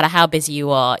 no matter how busy you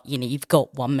are, you've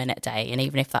got 1 minute a day. And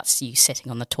even if that's you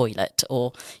sitting on the toilet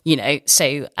or,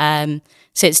 so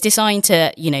it's designed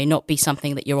to, not be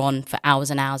something that you're on for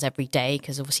hours and hours every day,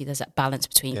 because obviously there's that balance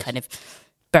between kind of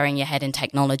burying your head in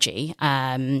technology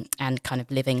and kind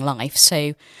of living life.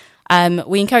 So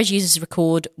we encourage users to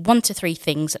record 1 to 3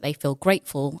 things that they feel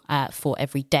grateful for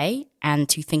every day, and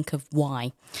to think of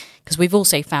why. Because we've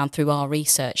also found through our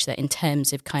research that in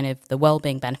terms of kind of the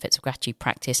wellbeing benefits of gratitude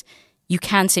practice, you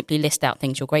can simply list out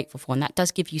things you're grateful for, and that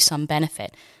does give you some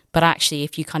benefit. But actually,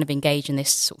 if you kind of engage in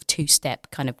this sort of 2-step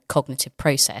kind of cognitive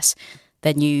process,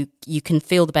 then you can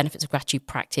feel the benefits of gratitude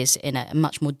practice in a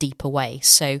much more deeper way.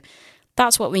 So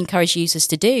that's what we encourage users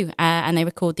to do. And they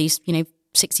record these,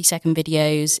 60-second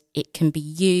videos. It can be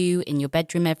you in your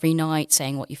bedroom every night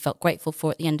saying what you felt grateful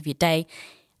for at the end of your day.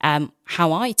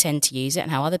 How I tend to use it,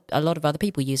 and how a lot of other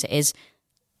people use it, is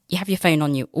you have your phone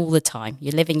on you all the time.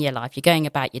 You're living your life. You're going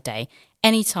about your day.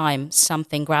 Anytime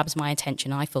something grabs my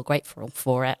attention, I feel grateful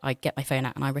for it. I get my phone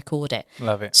out and I record it.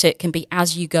 Love it. So it can be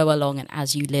as you go along and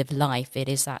as you live life. It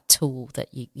is that tool that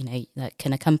that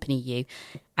can accompany you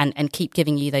and keep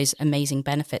giving you those amazing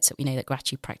benefits that we know that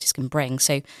gratitude practice can bring.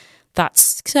 So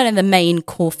that's kind of the main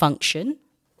core function.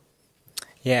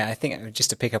 Yeah, I think just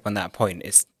to pick up on that point,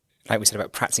 it's like we said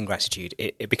about practicing gratitude,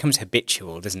 it becomes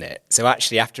habitual, doesn't it? So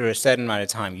actually, after a certain amount of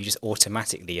time, you just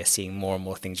automatically are seeing more and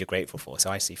more things you're grateful for.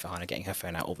 So I see Farhana getting her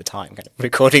phone out all the time, kind of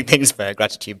recording things for her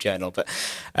gratitude journal. But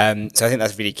so I think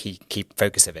that's really key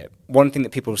focus of it. One thing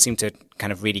that people seem to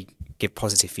kind of really give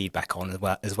positive feedback on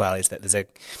as well is that there's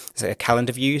a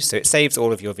calendar view. So it saves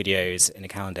all of your videos in a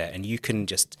calendar, and you can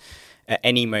just, at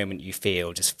any moment you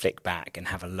feel, just flick back and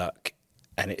have a look.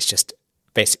 And it's just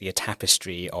basically a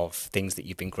tapestry of things that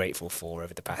you've been grateful for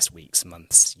over the past weeks,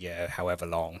 months, year, however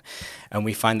long. And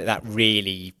we find that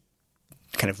really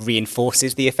kind of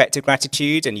reinforces the effect of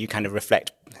gratitude, and you kind of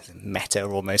reflect meta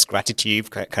or almost gratitude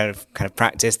kind of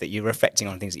practice, that you're reflecting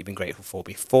on things that you've been grateful for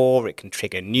before. It can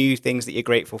trigger new things that you're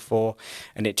grateful for,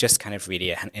 and it just kind of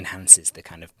really enhances the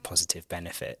kind of positive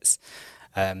benefits.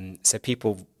 So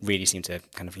people really seem to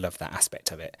kind of love that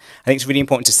aspect of it. I think it's really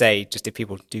important to say, just if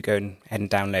people do go ahead and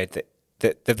download, that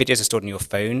the videos are stored on your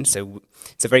phone, so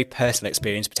it's a very personal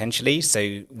experience potentially.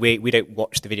 So we don't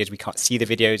watch the videos, we can't see the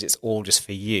videos, it's all just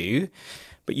for you.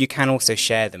 But you can also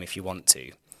share them if you want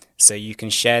to. So you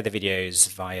can share the videos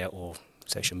via all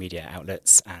social media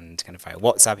outlets and kind of via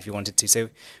WhatsApp if you wanted to. So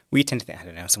we tend to think, I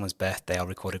don't know, someone's birthday, I'll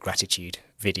record a gratitude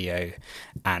video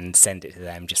and send it to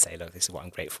them, just say, look, this is what I'm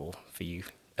grateful for you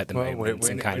at the moment.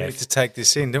 We need to take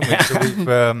this in, don't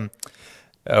we?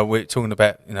 So we're talking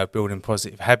about, building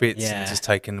positive habits and just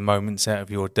taking the moments out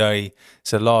of your day.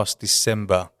 So last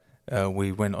December,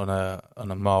 we went on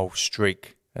a mile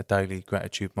streak, a daily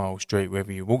gratitude mile streak, whether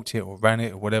you walked it or ran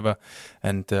it or whatever.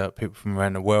 And people from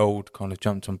around the world kind of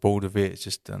jumped on board of it. It's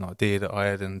just an idea that I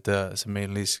had, and so me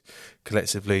and Liz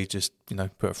collectively just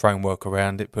put a framework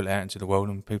around it, put it out into the world,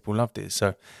 and people loved it.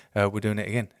 So we're doing it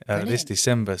again this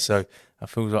December. So there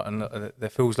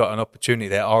feels like an opportunity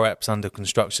there. Our app's under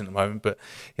construction at the moment, but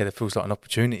there feels like an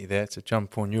opportunity there to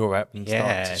jump on your app and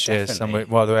start to share somewhere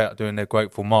while they're out doing their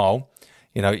grateful mile.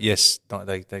 Yes,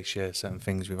 like they share certain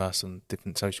things with us on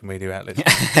different social media outlets.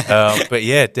 But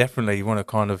yeah, definitely you want to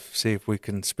kind of see if we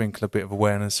can sprinkle a bit of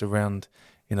awareness around,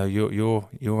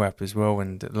 your app as well,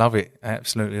 and love it,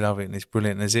 absolutely love it, and it's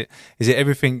brilliant. Is it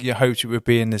everything you hoped it would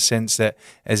be, in the sense that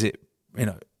as it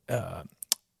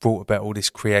brought about all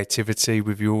this creativity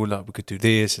with you all, like we could do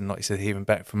this, and like you said, hearing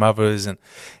back from others, and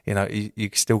you're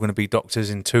still going to be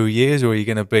doctors in 2 years, or are you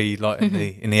going to be like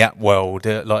in the app world?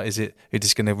 Like, is it, you're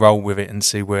just going to roll with it and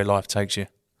see where life takes you?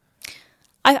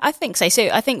 I think so. So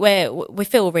I think we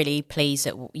feel really pleased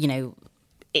that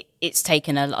it's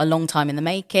taken a long time in the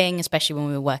making, especially when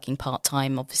we were working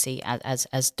part-time, obviously,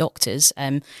 as doctors.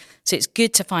 So it's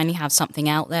good to finally have something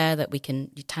out there that we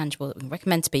can tangible, that we can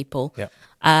recommend to people. Yeah.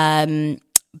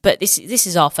 But this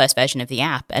is our first version of the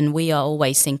app, and we are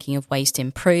always thinking of ways to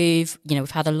improve.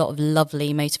 We've had a lot of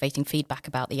lovely, motivating feedback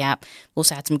about the app. We've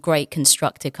also had some great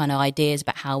constructive kind of ideas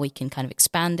about how we can kind of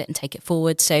expand it and take it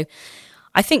forward. So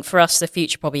I think for us, the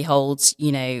future probably holds,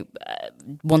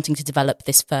 wanting to develop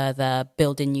this further,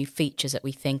 build in new features that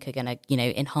we think are going to,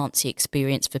 enhance the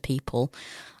experience for people.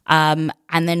 And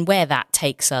then where that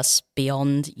takes us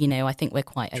beyond, I think we're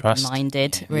quite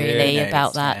open-minded, really,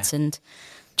 about that. Yeah. And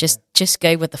just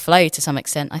go with the flow to some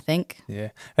extent, I think. Yeah,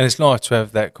 and it's nice to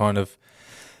have that kind of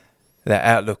that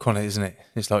outlook on it, isn't it?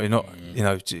 It's like you're not,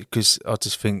 because I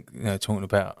just think, talking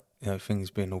about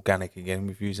things being organic again.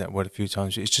 We've used that word a few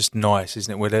times. It's just nice,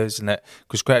 isn't it? Where there isn't that,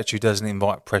 because gratitude doesn't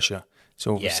invite pressure.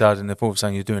 So all of a sudden, if all of a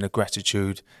sudden you're doing a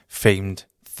gratitude themed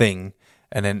thing,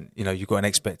 and then you've got an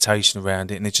expectation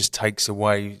around it, and it just takes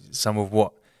away some of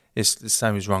what. It's the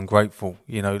same as Run Grateful,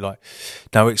 like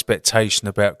no expectation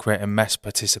about creating mass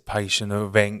participation of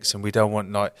events, and we don't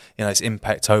want it's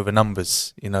impact over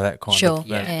numbers, that kind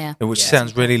of, which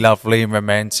sounds really lovely and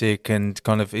romantic, and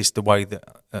kind of is the way that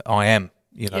I am,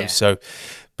 So,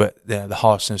 but the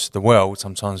harshness of the world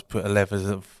sometimes put a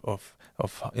level of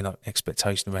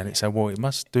expectation around it. So, well, it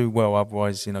must do well,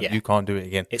 otherwise, you can't do it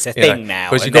again. It's a thing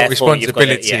now. Because you've got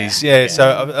responsibilities.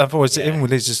 So I've always, even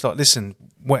with this, just like, listen,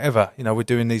 whatever, we're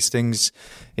doing these things,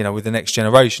 with the next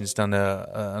generation's done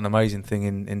an amazing thing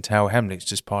in Tower Hamlets,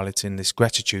 just piloting this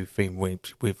gratitude theme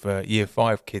with year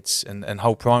 5 kids and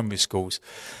whole primary schools.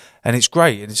 And it's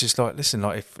great. And it's just like, listen,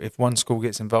 like if one school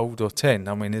gets involved, or 10,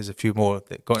 I mean, there's a few more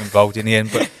that got involved in the end,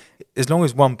 but as long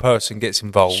as one person gets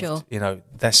involved,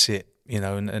 that's it.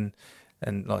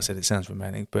 And like I said, it sounds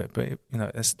romantic, but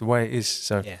that's the way it is.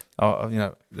 So,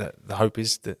 the hope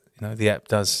is that the app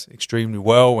does extremely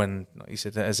well, and like you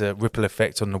said, that has a ripple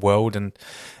effect on the world, and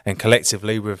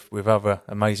collectively with other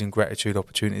amazing gratitude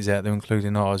opportunities out there,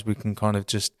 including ours, we can kind of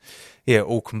just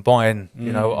all combine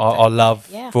our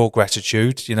love for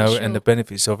gratitude, and the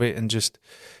benefits of it, and just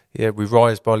we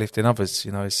rise by lifting others.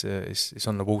 You know, it's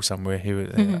on the wall somewhere here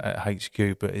at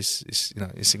HQ, but it's you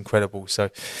know, it's incredible. So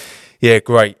yeah,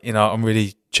 great. You know, I'm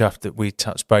really chuffed that we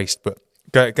touched base. But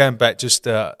going back, just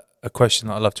a question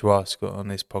that I love to ask on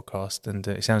this podcast, and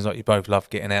it sounds like you both love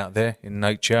getting out there in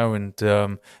nature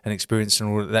and experiencing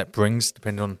all that brings,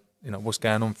 depending on, you know, what's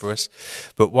going on for us.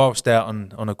 But whilst out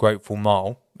on a grateful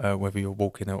mile, whether you're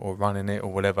walking it or running it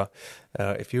or whatever,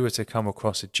 if you were to come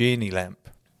across a genie lamp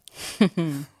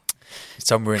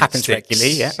somewhere in Happens the sticks,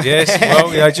 regularly, yeah. yes,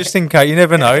 well, you know, just in case, you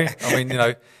never know. I mean, you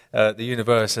know, the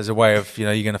universe has a way of, you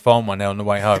know, you're going to find one now on the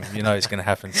way home. You know it's going to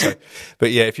happen. So,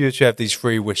 but yeah, if you were to have these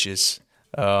 3 wishes,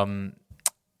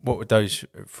 what would those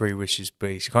 3 wishes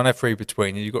be? So you can't have 3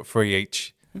 between you. You've got 3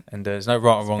 each. And there's no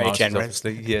right or wrong answers, generous.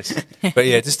 obviously. Yes, but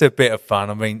yeah, just a bit of fun.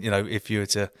 I mean, you know, if you were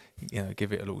to, you know,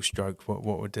 give it a little stroke,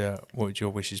 what would your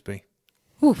wishes be?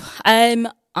 Ooh,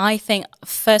 I think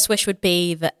first wish would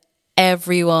be that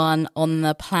everyone on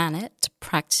the planet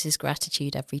practices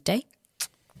gratitude every day.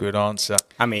 Good answer.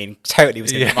 I mean, totally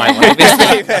was going to be my one,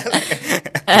 obviously.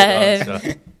 Good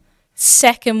answer.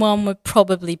 Second one would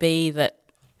probably be that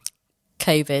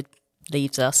COVID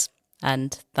leaves us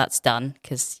and that's done,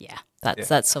 because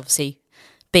that's obviously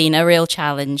been a real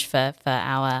challenge for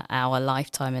our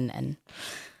lifetime, and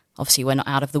obviously we're not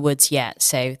out of the woods yet,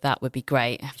 so that would be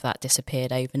great if that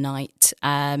disappeared overnight.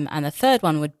 And the third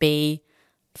one would be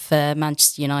for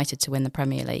Manchester United to win the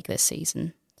Premier League this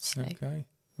season. So. Okay.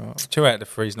 Well, 2 out of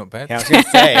 3 is not bad. Yeah, I was going to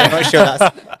say, I'm not sure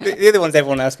that's the other ones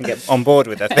everyone else can get on board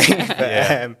with, I think.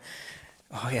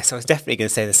 But, so I was definitely going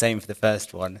to say the same for the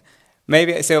first one.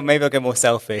 Maybe I'll go more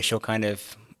selfish or kind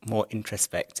of more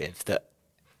introspective, that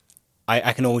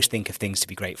I can always think of things to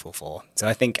be grateful for. So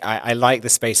I think I like the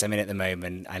space I'm in at the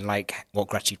moment. I like what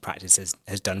gratitude practice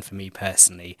has done for me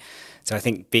personally. So I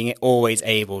think being always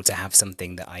able to have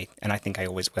something that I think I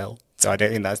always will. So I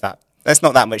don't think that's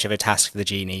not that much of a task for the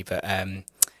genie, but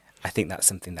I think that's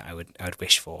something that I would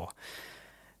wish for.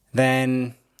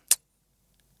 Then,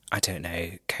 I don't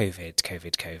know,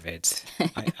 COVID.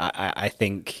 I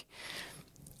think,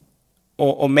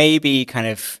 or maybe kind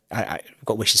of, I've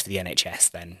got wishes for the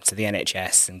NHS then. So the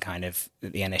NHS, and kind of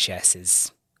the NHS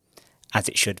is as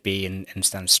it should be and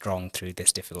stands strong through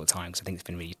this difficult time, because I think it's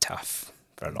been really tough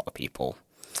for a lot of people.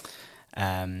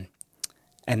 And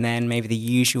then maybe the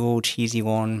usual cheesy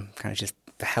one, kind of just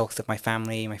the health of my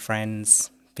family, my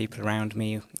friends, people around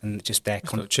me, and just their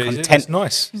content. It's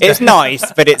nice. It's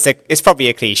nice, but it's probably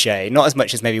a cliche. Not as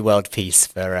much as maybe world peace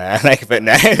but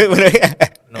no.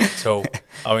 Not at all.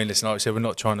 I mean, listen, like I said, we're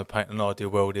not trying to paint an ideal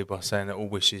world here by saying that all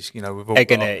wishes, you know, we've all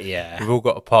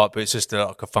got a part, but it's just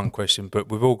like a fun question. But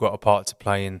we've all got a part to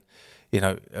play in, you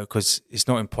know, because it's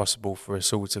not impossible for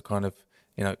us all to kind of,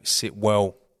 you know, sit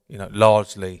well, you know,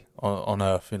 largely on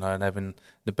Earth, you know, and having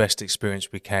the best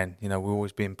experience we can. You know, we're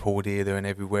always being pulled here, there, and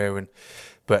everywhere,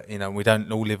 but you know, we don't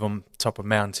all live on top of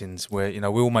mountains where, you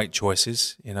know, we all make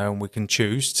choices, you know, and we can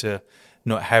choose to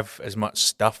not have as much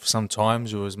stuff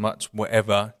sometimes, or as much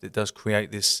whatever that does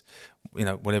create this, you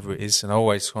know, whatever it is. And I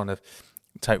always kind of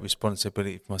take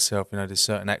responsibility for myself. You know, there's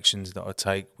certain actions that I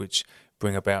take which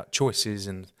bring about choices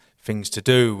and things to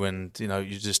do, and you know,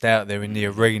 you're just out there in the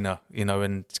arena, you know,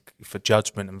 and for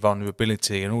judgment and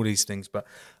vulnerability and all these things. But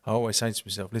I always say to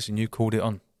myself, listen, you called it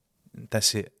on,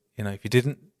 that's it. You know, if you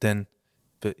didn't, then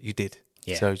but you did.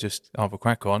 Yeah. So just either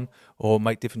crack on or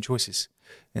make different choices.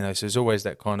 You know, so there's always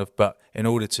that kind of, but in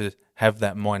order to have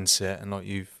that mindset, and like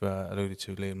you've alluded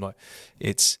to, Liam, like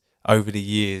it's over the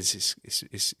years,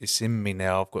 it's in me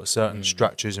now. I've got certain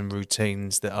structures and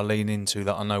routines that I lean into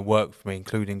that I know work for me,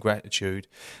 including gratitude,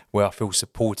 where I feel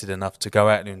supported enough to go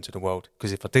out into the world.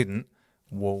 Because if I didn't,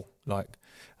 well, like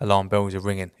alarm bells are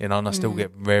ringing, you know, and I still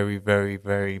get very, very,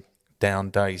 very down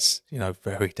days, you know,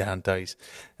 very down days.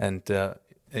 And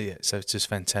yeah, so it's just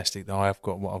fantastic that I have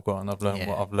got what I've got, and I've learned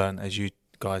what I've learned, as you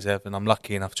guys have, and I'm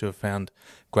lucky enough to have found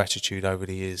gratitude over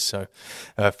the years. So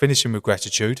finishing with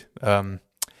gratitude,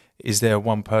 is there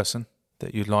one person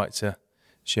that you'd like to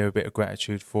share a bit of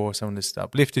gratitude for, someone that's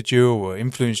uplifted you or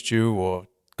influenced you or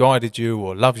guided you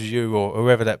or loves you, or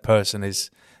whoever that person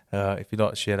is? If you'd like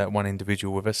to share that one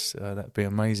individual with us, that'd be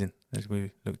amazing as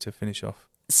we look to finish off.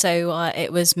 So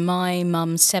it was my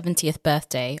mum's 70th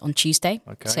birthday on Tuesday.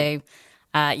 Okay. So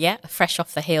fresh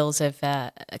off the heels of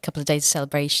a couple of days of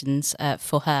celebrations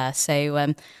for her. So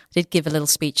I did give a little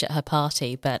speech at her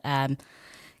party, but kind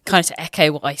of to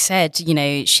echo what I said, you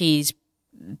know, she's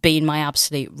been my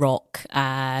absolute rock. You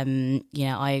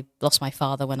know, I lost my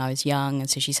father when I was young, and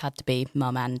so she's had to be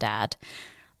mum and dad.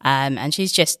 And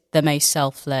she's just the most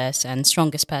selfless and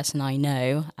strongest person I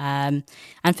know. And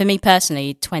for me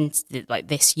personally,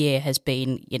 this year has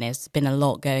been, there's been a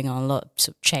lot going on, a lot of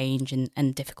sort of change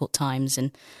and difficult times.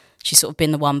 And she's sort of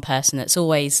been the one person that's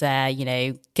always there,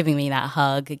 giving me that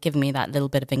hug, giving me that little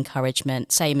bit of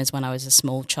encouragement, same as when I was a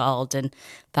small child. And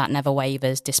that never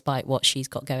wavers despite what she's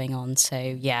got going on. So,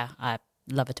 yeah, I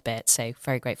love her to bits. So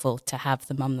very grateful to have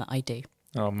the mum that I do.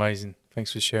 Oh, amazing.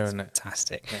 Thanks for sharing that.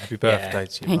 Fantastic. Yeah, happy birthday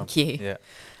to you. Thank you. Yeah.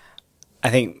 I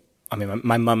mean,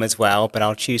 my mum as well, but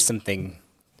I'll choose something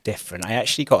different. I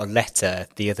actually got a letter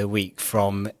the other week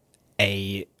from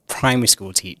a primary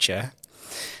school teacher.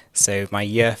 So my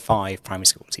year 5 primary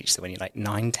school teacher, so when you're like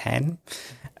 9, 10,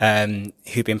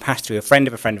 who'd been passed through a friend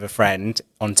of a friend of a friend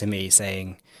onto me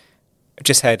saying, I've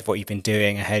just heard of what you've been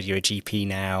doing. I heard you're a GP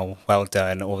now. Well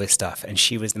done, all this stuff. And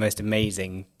she was the most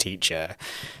amazing teacher.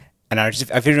 And I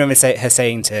remember her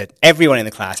saying to everyone in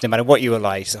the class, no matter what you were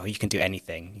like, you can do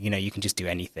anything. You can just do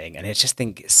anything. And I just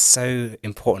think it's so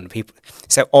important.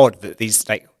 It's so odd that these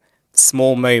like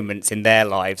small moments in their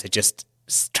lives are just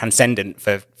transcendent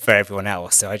for everyone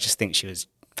else. So I just think she was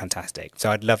fantastic.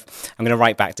 So I'm going to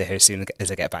write back to her as soon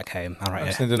as I get back home. I'll write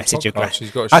a message. I'll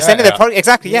send her the podcast.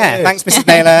 Exactly, yeah. Thanks, Mrs.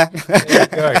 Naylor.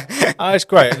 It's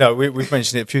great. No, we've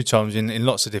mentioned it a few times in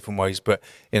lots of different ways, but,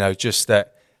 just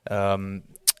that...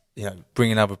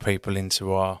 bringing other people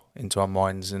into our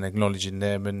minds and acknowledging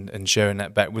them and sharing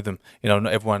that back with them. Not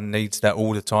everyone needs that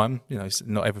all the time.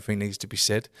 Not everything needs to be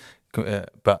said,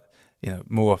 but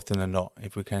more often than not,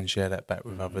 if we can share that back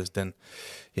with others, then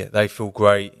they feel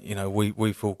great.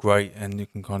 We feel great, and you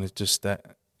can kind of just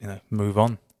move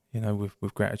on.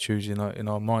 With gratitude in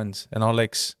our minds and our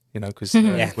legs. Because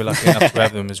we're lucky enough to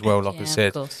have them as well. Like I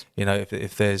said,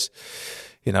 if there's.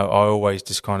 I always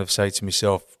just kind of say to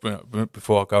myself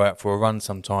before I go out for a run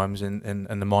sometimes, and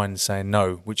the mind's saying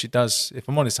no, which it does, if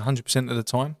I'm honest, 100% of the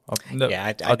time.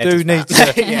 I do need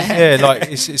to,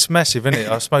 it's massive, isn't it?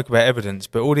 I spoke about evidence,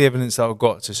 but all the evidence that I've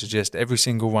got to suggest every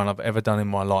single one I've ever done in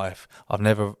my life, I've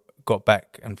never got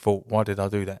back and thought, why did I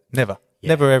do that? Never. Yeah.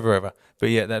 Never, ever, ever. But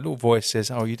that little voice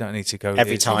says, oh, you don't need to go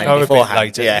every time go beforehand.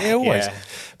 A bit later. Always. Yeah.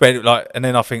 But and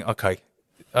then I think, okay,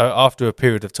 after a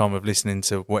period of time of listening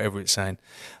to whatever it's saying,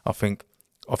 I think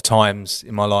of times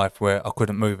in my life where I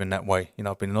couldn't move in that way.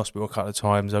 I've been in hospital a couple of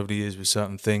times over the years with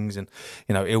certain things and,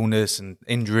 illness and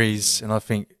injuries. And I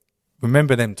think,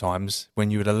 remember them times when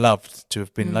you would have loved to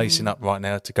have been lacing up right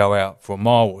now to go out for a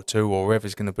mile or two or wherever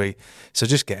it's going to be. So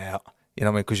just get out,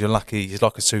 because you're lucky. It's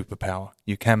like a superpower.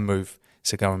 You can move.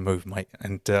 So go and move, mate.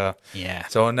 And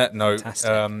so on that note,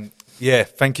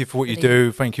 thank you for what you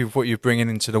do. Thank you for what you're bringing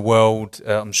into the world.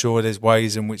 I'm sure there's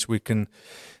ways in which we can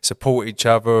support each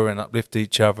other and uplift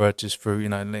each other just through,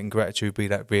 letting gratitude be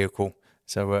that vehicle.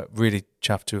 So really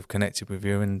chuffed to have connected with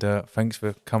you, and thanks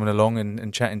for coming along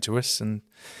and chatting to us. And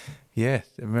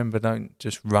remember, don't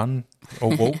just run or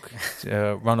walk,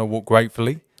 run or walk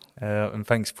gratefully. And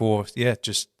thanks for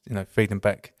just feeding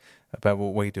back about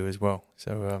what we do as well.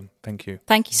 So thank you.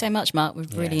 Thank you so much, Mark.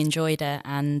 We've really enjoyed it.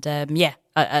 And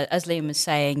as Liam was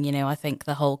saying, I think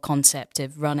the whole concept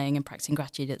of running and practicing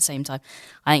gratitude at the same time,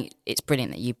 I think it's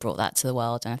brilliant that you brought that to the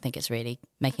world. And I think it's really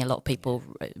making a lot of people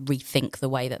rethink the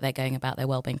way that they're going about their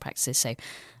wellbeing practices. So I'm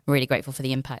really grateful for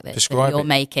the impact that you're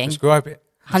making. Prescribe it.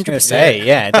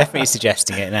 100%. Definitely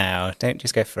suggesting it now. Don't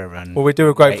just go for a run. Well, we do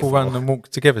a grateful run and walk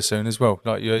together soon as well.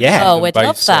 Like we'd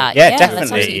love that. So.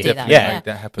 Definitely. Do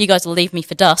that. You guys will leave me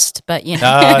for dust, but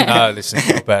No, listen, it's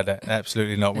not about that.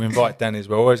 Absolutely not. We invite Danny as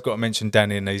well. Always got to mention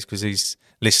Danny in these because he's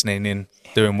listening in,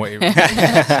 doing what he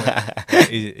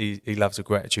loves a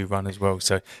gratitude run as well.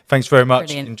 So thanks very much.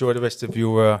 Brilliant. Enjoy the rest of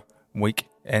your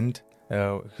weekend.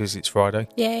 Because it's Friday.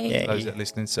 Yay. Those that are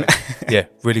listening. So,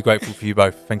 really grateful for you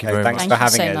both. Thank you very much. Thanks for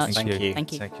having us. Thank you.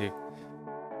 Thank you.